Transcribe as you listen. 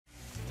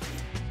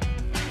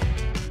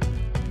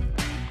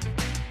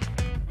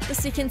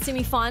The second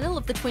semi-final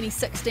of the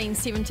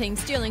 2016-17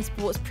 Stirling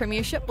Sports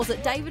Premiership was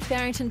at David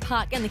Farrington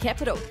Park in the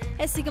capital,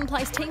 as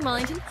second-place Team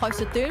Wellington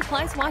hosted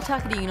third-place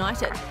Waitakere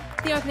United.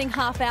 The opening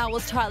half hour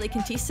was tightly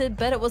contested,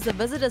 but it was the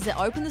visitors that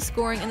opened the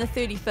scoring in the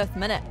 35th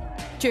minute.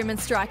 German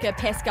striker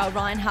Pascal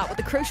Reinhardt with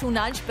a crucial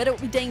nudge, but it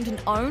would be deemed an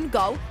own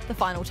goal. The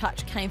final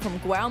touch came from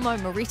Guillermo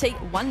Moretti,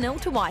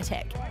 1-0 to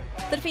Waitakere.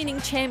 The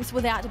defending champs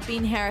without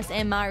Ben Harris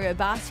and Mario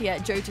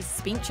Barcia due to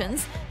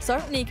suspensions,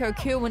 so Nico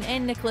Kerwin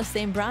and Nicholas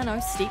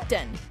Zambrano stepped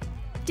in.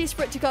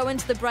 Desperate to go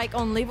into the break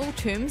on level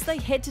terms, they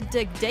had to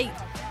dig deep.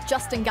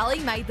 Justin Gully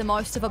made the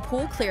most of a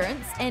poor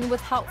clearance and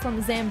with help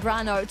from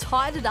Zambrano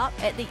tied it up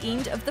at the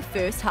end of the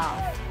first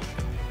half.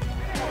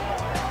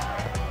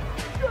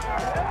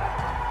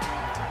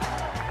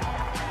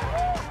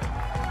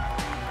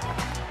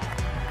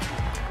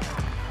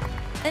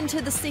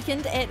 Into the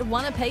second at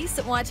one apiece,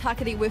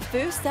 Waitakere were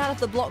first out of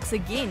the blocks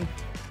again.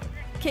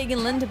 Keegan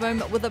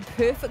Linderboom with a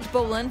perfect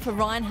ball in for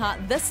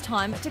Reinhardt this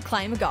time to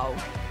claim a goal.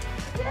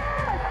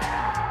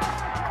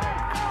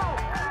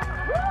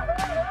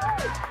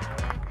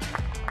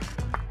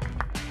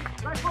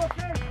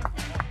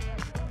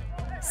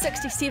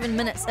 67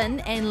 minutes in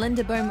and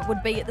Linderboom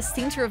would be at the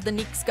centre of the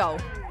next goal.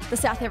 The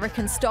South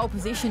African stole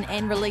possession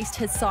and released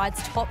his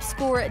side's top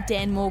scorer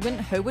Dan Morgan,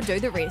 who would do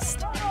the rest.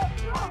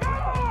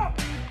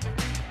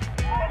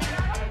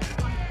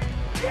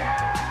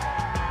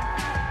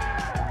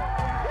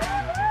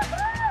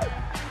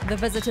 The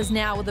visitors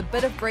now with a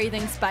bit of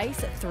breathing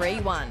space at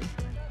 3-1.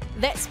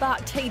 That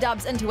sparked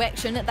T-Dubs into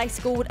action. They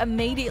scored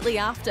immediately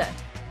after.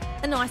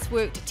 A nice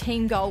worked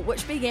team goal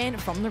which began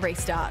from the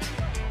restart.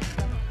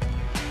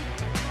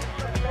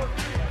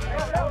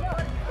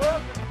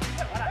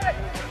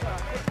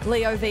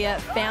 Leo Villa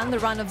found the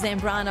run of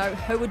Zambrano,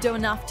 who would do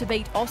enough to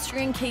beat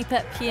Austrian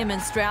keeper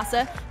Pierman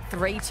Strasser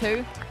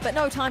 3-2, but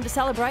no time to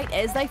celebrate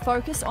as they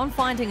focus on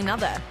finding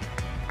another.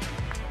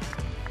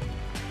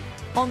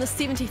 On the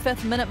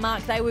 75th minute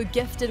mark, they were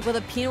gifted with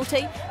a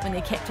penalty when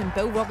their captain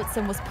Bill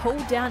Robertson was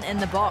pulled down in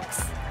the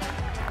box.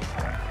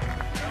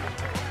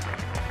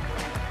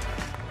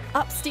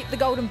 Up stepped the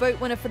Golden Boot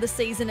winner for the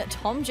season,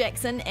 Tom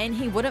Jackson, and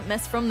he wouldn't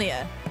miss from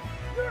there.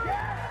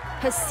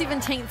 His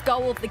 17th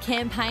goal of the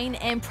campaign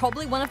and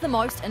probably one of the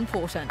most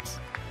important.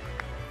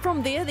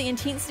 From there, the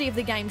intensity of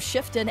the game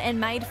shifted and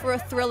made for a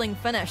thrilling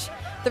finish.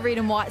 The Red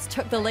and Whites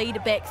took the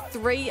lead back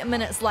 3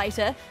 minutes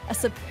later, a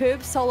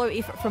superb solo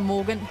effort from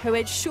Morgan, who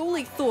had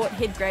surely thought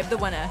he'd grabbed the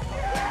winner.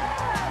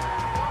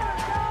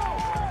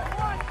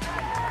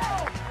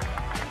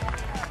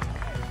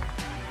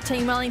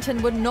 Team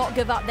Wellington would not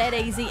give up that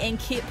easy and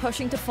kept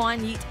pushing to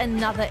find yet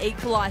another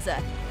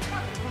equaliser.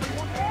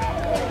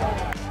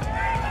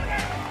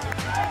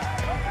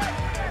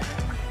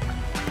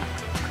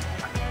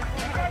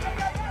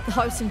 The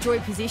hosts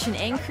enjoyed possession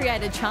and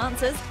created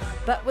chances,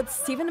 but with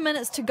 7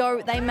 minutes to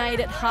go, they made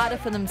it harder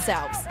for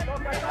themselves.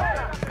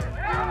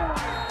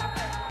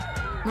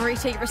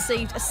 Moretti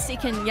received a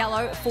second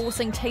yellow,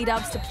 forcing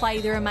T-Dubs to play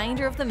the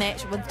remainder of the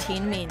match with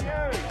 10 men.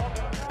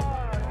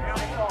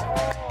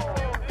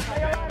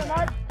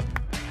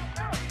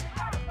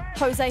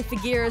 Jose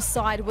Figueira's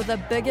side, with a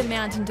bigger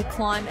mountain to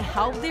climb,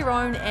 held their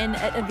own and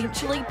it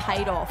eventually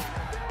paid off.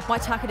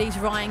 Waitakere's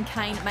Ryan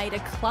Kane made a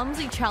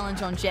clumsy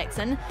challenge on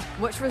Jackson,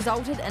 which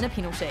resulted in a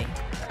penalty.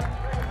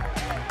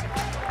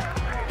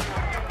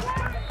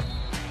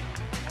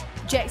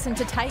 Jackson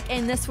to take,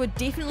 and this would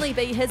definitely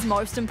be his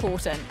most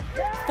important.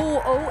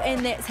 4-4,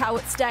 and that's how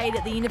it stayed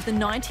at the end of the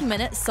 90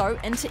 minutes, so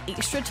into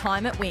extra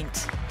time it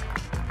went.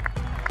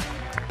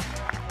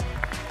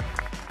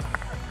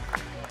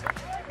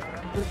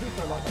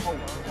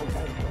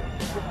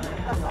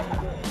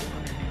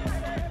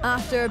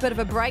 After a bit of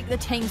a break, the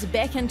team's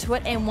back into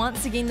it, and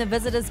once again the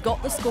visitors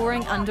got the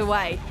scoring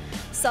underway.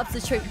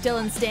 Substitute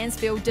Dylan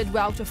Stansfield did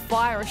well to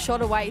fire a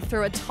shot away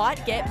through a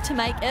tight gap to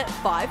make it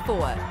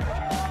 5-4.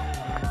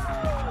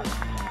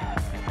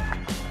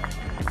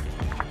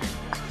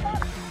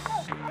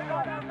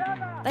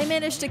 They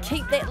managed to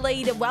keep that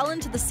lead well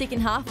into the second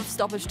half of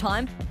stoppage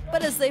time,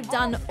 but as they've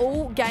done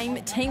all game,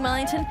 Team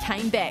Wellington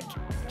came back.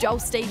 Joel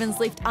Stevens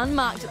left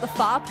unmarked at the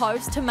far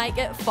post to make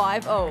it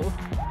 5-0.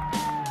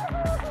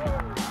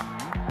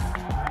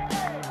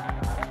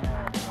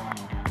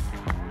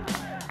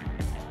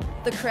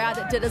 The crowd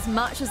did as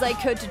much as they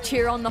could to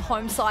cheer on the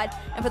home side,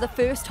 and for the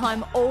first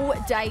time all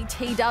day,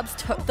 T-Dubs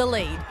took the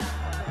lead.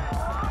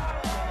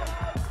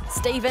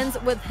 Stevens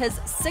with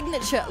his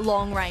signature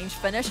long-range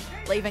finish,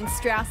 leaving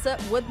Strasser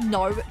with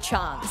no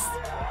chance.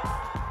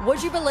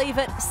 Would you believe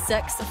it?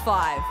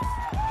 6-5.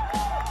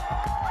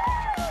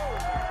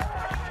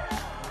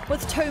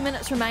 With 2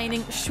 minutes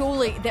remaining,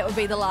 surely that would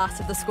be the last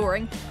of the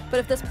scoring. But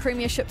if this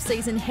Premiership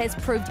season has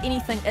proved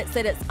anything, it's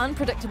that it's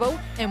unpredictable,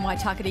 and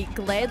Waitakere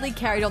gladly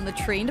carried on the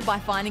trend by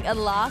finding a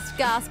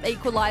last-gasp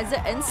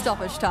equaliser in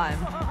stoppage time.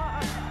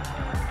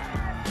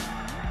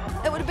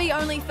 It would be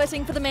only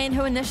fitting for the man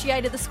who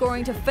initiated the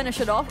scoring to finish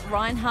it off,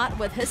 Reinhardt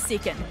with his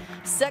second.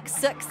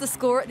 6-6 the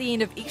score at the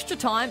end of extra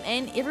time,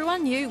 and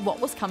everyone knew what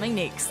was coming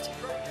next.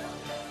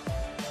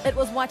 It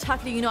was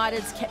Waitakere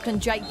United's captain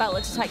Jake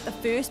Butler to take the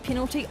first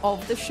penalty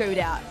of the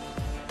shootout.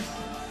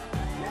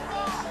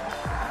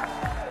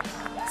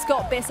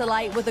 Scott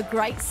Basile with a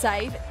great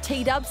save.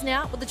 T-Dubs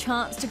now with a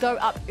chance to go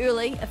up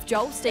early if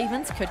Joel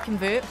Stevens could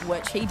convert,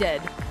 which he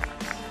did.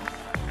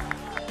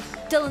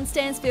 Dylan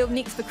Stansfield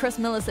next for Chris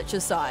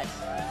Milicich's side.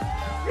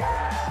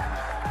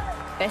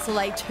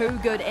 Basile too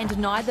good and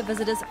denied the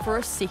visitors for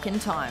a second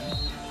time.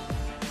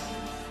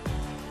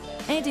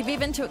 Andy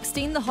Bevan to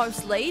extend the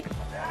host lead.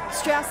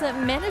 Strausser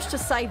managed to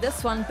save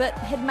this one but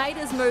had made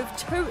his move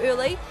too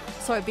early,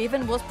 so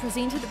Bevan was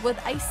presented with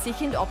a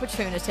second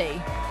opportunity.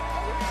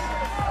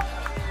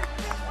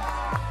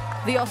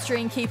 The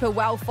Austrian keeper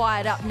well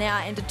fired up now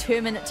and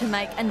determined to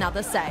make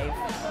another save.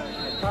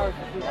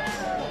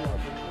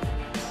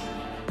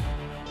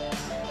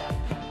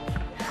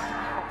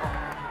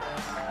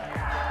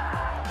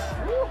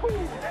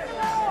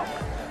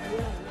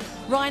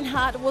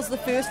 Reinhardt was the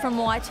first from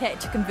Waitakere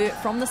to convert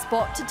from the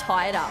spot to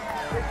tie it up.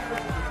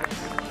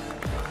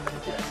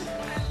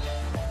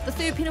 The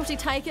third penalty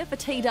taker for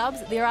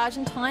T-Dubs, their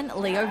Argentine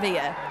Leo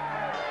Villa.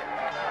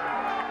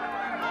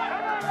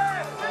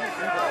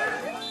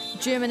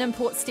 German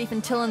import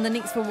Stephen Tillen the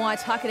next for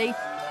Waitakere,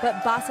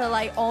 but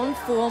Basile on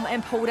form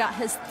and pulled out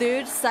his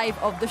third save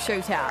of the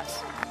shootout.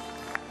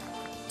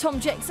 Tom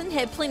Jackson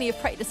had plenty of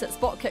practice at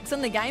spot kicks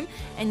in the game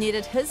and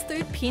netted his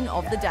third pen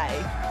of the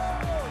day.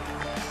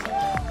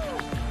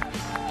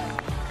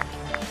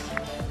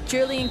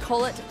 Julian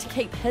Collett to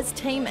keep his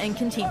team in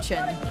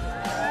contention.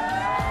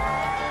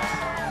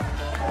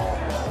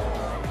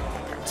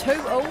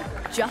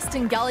 2-2,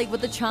 Justin Gully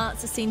with the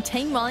chance to send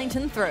Team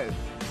Wellington through.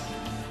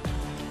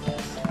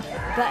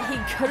 But he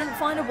couldn't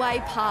find a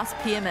way past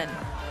Pearman.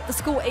 The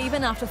score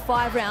even after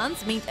 5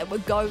 rounds meant it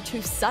would go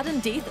to sudden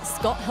death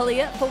Scott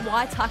Hillier for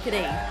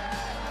Waitakere.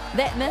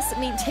 That miss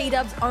meant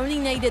T-Dubs only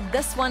needed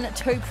this one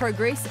to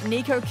progress,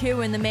 Nico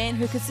Kerwin the man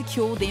who could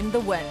secure them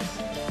the win.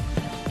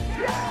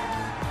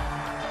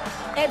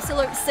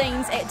 Absolute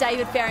scenes at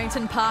David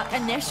Farrington Park, a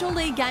National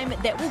League game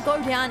that will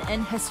go down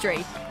in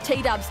history.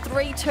 T-Dubs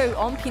 3-2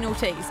 on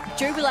penalties.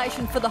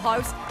 Jubilation for the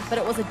hosts, but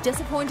it was a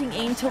disappointing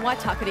end to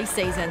Waitakere's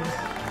season.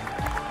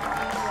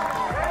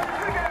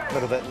 A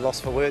little bit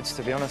lost for words,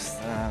 to be honest.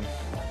 I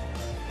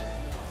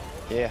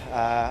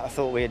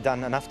thought we had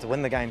done enough to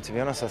win the game, to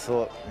be honest. I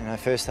thought,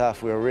 first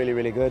half we were really,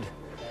 really good.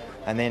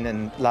 And then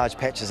in large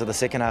patches of the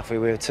second half we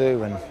were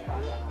too, and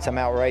some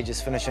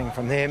outrageous finishing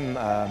from them.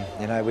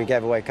 We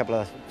gave away a couple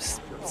of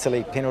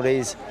silly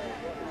penalties.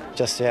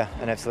 Just,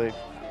 an absolute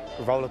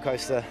roller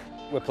coaster.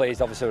 We're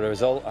pleased, obviously, with the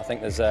result. I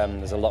think there's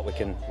a lot we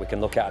can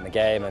look at in the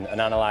game and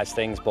analyse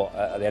things. But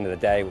at the end of the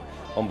day,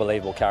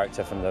 unbelievable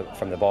character from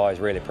the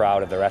boys. Really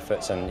proud of their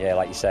efforts, and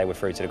like you say, we're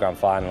through to the grand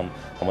final, and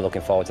we're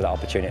looking forward to that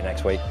opportunity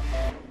next week.